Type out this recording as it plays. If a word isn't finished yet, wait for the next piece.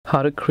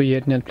How to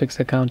create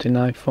Netflix account in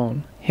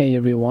iPhone. Hey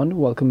everyone,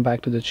 welcome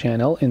back to the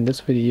channel. In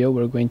this video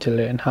we're going to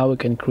learn how we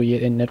can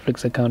create a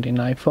Netflix account in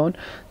iPhone,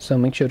 so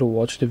make sure to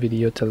watch the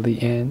video till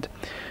the end.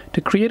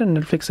 To create a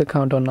Netflix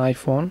account on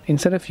iPhone,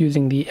 instead of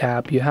using the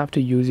app, you have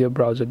to use your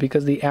browser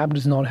because the app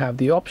does not have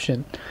the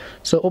option.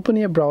 So open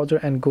your browser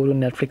and go to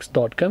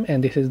netflix.com,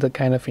 and this is the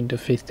kind of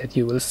interface that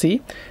you will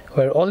see,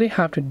 where all you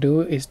have to do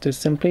is to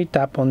simply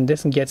tap on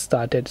this get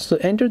started. So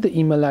enter the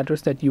email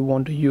address that you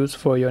want to use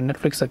for your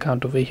Netflix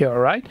account over here.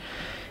 Alright,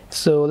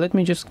 so let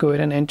me just go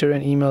ahead and enter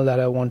an email that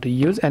I want to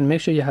use, and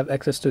make sure you have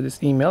access to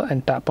this email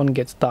and tap on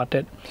get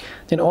started.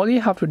 Then all you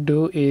have to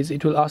do is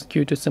it will ask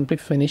you to simply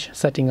finish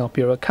setting up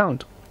your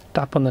account.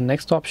 Tap on the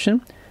next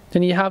option.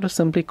 Then you have to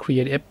simply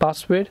create a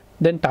password,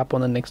 then tap on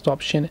the next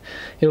option.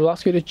 It will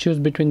ask you to choose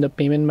between the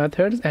payment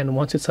methods, and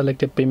once you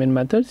select your payment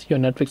methods, your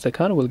Netflix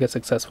account will get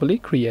successfully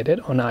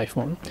created on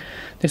iPhone.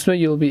 This way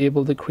you'll be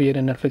able to create a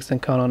Netflix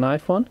account on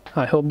iPhone.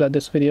 I hope that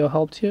this video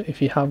helped you.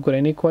 If you have got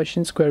any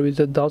questions, queries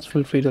or doubts,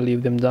 feel free to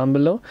leave them down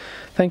below.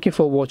 Thank you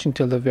for watching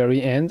till the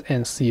very end,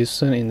 and see you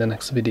soon in the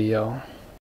next video.